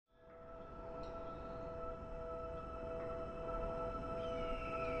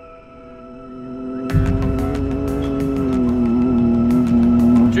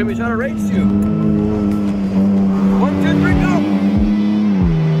Jimmy's trying to race you. 1, 2, 3, go!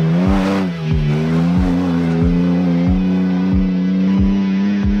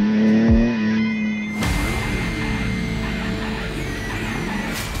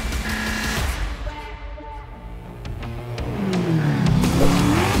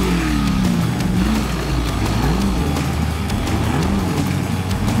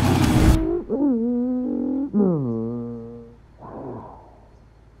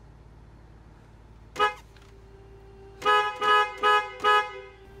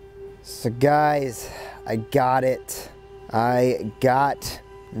 So guys, I got it. I got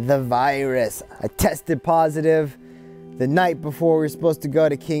the virus. I tested positive the night before we were supposed to go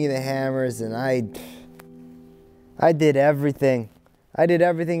to King of the Hammers, and I did everything. I did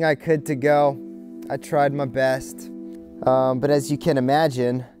everything I could to go. I tried my best. But as you can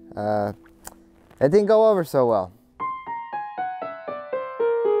imagine, it didn't go over so well.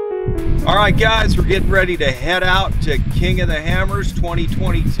 All right, guys, we're getting ready to head out to King of the Hammers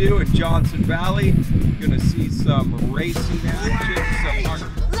 2022 in Johnson Valley. Gonna see some racing action.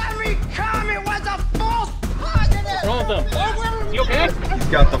 Let me come! It was a false positive! What's wrong with him? You okay? He's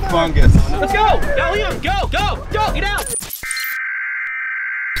got the fungus. Let's go! Go, Liam! Go! Go! Go! Get out!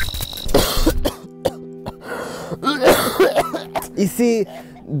 You see,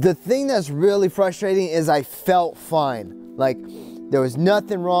 the thing that's really frustrating is I felt fine. Like, there was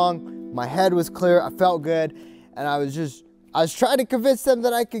nothing wrong. My head was clear. I felt good. And I was trying to convince them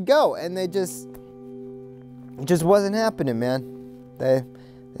that I could go. And it just wasn't happening, man. They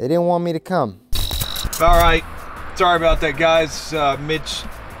didn't want me to come. All right. Sorry about that, guys. Mitch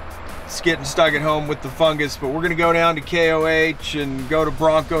is getting stuck at home with the fungus, but we're going to go down to KOH and go to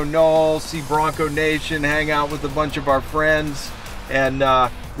Bronco Knoll, see Bronco Nation, hang out with a bunch of our friends, and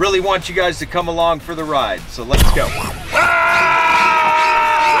really want you guys to come along for the ride. So let's go.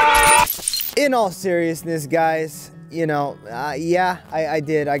 In all seriousness, guys, you know, yeah, I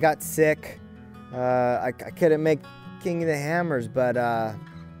did. I got sick. I couldn't make King of the Hammers, but,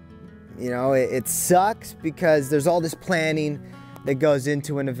 you know, it sucks because there's all this planning that goes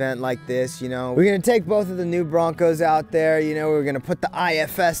into an event like this, you know. We're going to take both of the new Broncos out there, you know. We're going to put the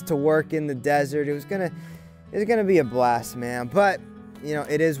IFS to work in the desert. It was going to be a blast, man. But, you know,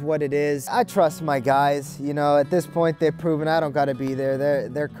 it is what it is. I trust my guys. You know, at this point, they've proven I don't got to be there.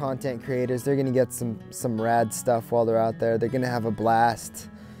 They're content creators. They're going to get some rad stuff while they're out there. They're going to have a blast,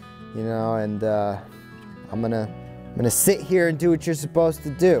 you know, and I'm gonna sit here and do what you're supposed to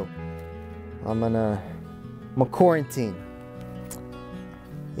do. I'm gonna quarantine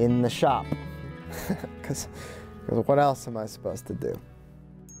in the shop. Because what else am I supposed to do?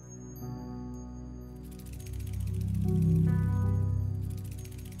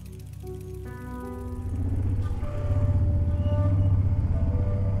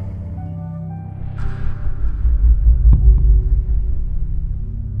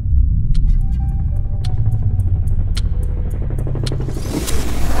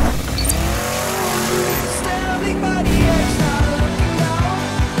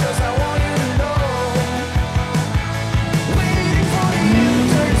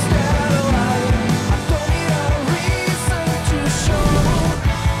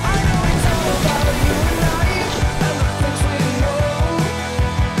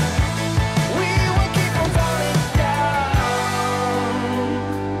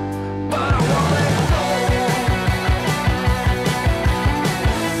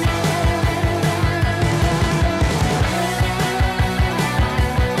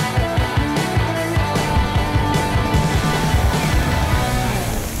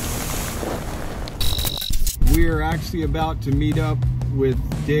 We are actually about to meet up with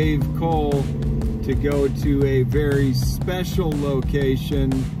Dave Cole to go to a very special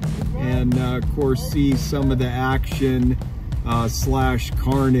location and of course see some of the action slash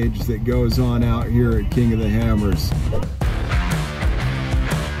carnage that goes on out here at King of the Hammers.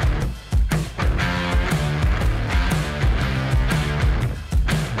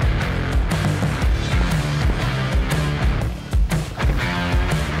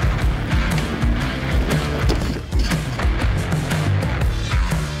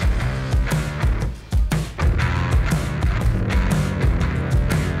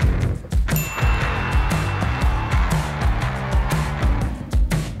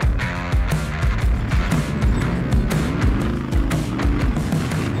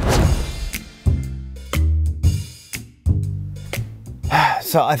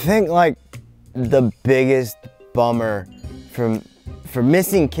 So I think like the biggest bummer for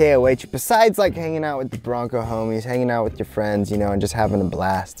missing KOH, besides like hanging out with the Bronco homies, hanging out with your friends, you know, and just having a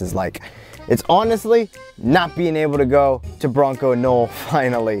blast, is like It's honestly not being able to go to Bronco Knoll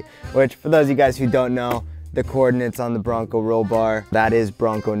finally, which for those of you guys who don't know, the coordinates on the Bronco roll bar, that is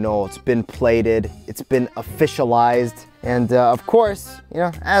Bronco Knoll. It's been plated, it's been officialized. And of course, you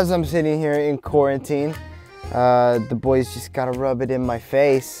know, as I'm sitting here in quarantine, the boys just gotta rub it in my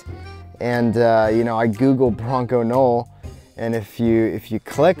face. And you know, I Google Bronco Knoll, and if you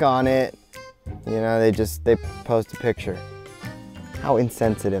click on it, you know, they post a picture. How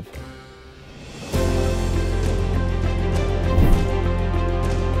insensitive.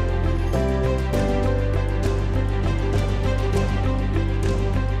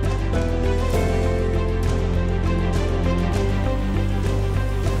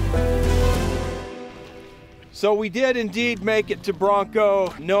 So we did indeed make it to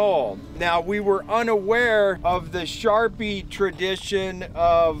Bronco Knoll. Now, we were unaware of the Sharpie tradition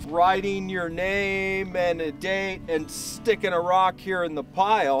of writing your name and a date and sticking a rock here in the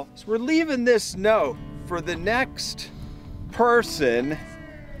pile. So we're leaving this note for the next person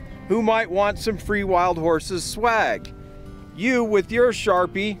who might want some free Wild Horses swag. You, with your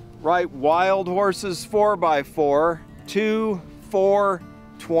Sharpie, write Wild Horses 4x4,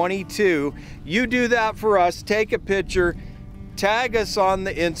 2422. You do that for us, take a picture, tag us on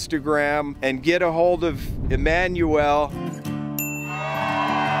the Instagram, and get a hold of Emmanuel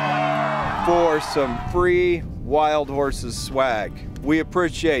for some free Wild Horses swag. We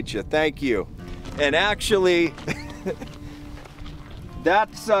appreciate you, thank you. And actually,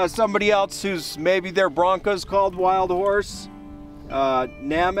 that's somebody else who's maybe their Bronco's called Wild Horse.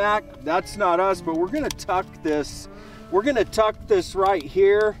 Namak, that's not us, but we're gonna tuck this. We're gonna tuck this right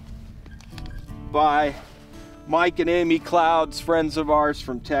here by Mike and Amy Clouds, friends of ours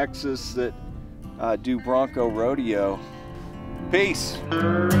from Texas that do Bronco rodeo. Peace.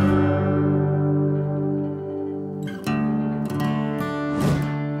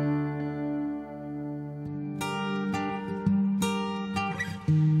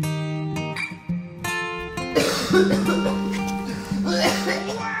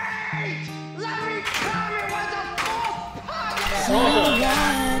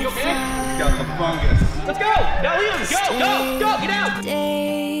 You okay? Got the fungus. Let's go! Now Liam, go! Get out!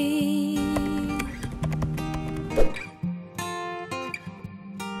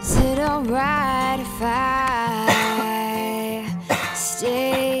 Is it alright if I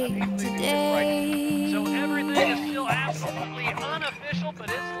stay today? So everything is still absolutely unofficial, but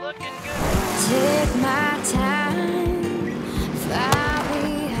it's looking good. Take my time, far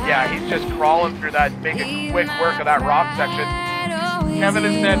behind. Yeah, he's just crawling through that, making quick work of that rock section. Kevin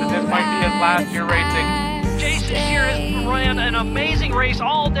has said that this might be his last year racing. Jason here has ran an amazing race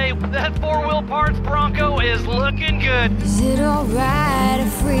all day. That four-wheel parts Bronco is looking good. Is it alright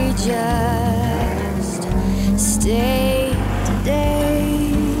if we just stay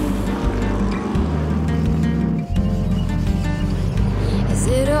today? Is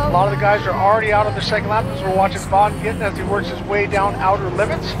it A lot of the guys are already out on the second lap as we're watching Vaughn getting as he works his way down outer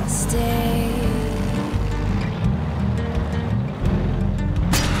limits. stay?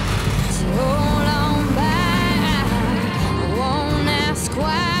 Hold on by, I won't ask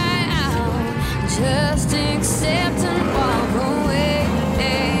why, just accept and walk away.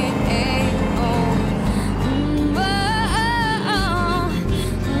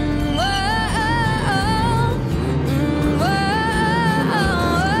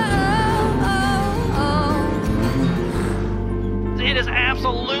 It is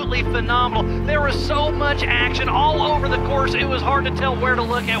absolutely phenomenal. There was so much action all over the course, it was hard to tell where to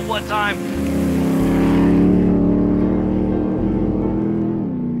look at what time.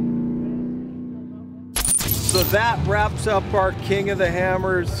 So that wraps up our King of the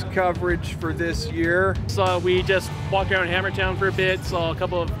Hammers coverage for this year. So we just walked around Hammertown for a bit, saw a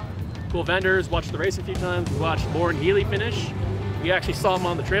couple of cool vendors, watched the race a few times. We watched Lauren Healy finish. We actually saw him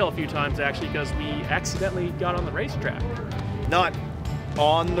on the trail a few times actually because we accidentally got on the racetrack. Not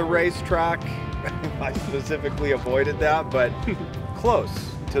on the racetrack. I specifically avoided that, but close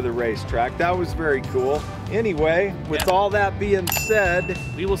to the racetrack. That was very cool. Anyway, with all that being said,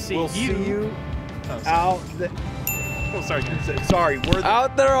 We will see we'll see you out the, Oh, sorry. sorry, we're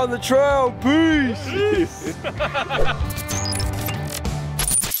out there on the trail. Peace.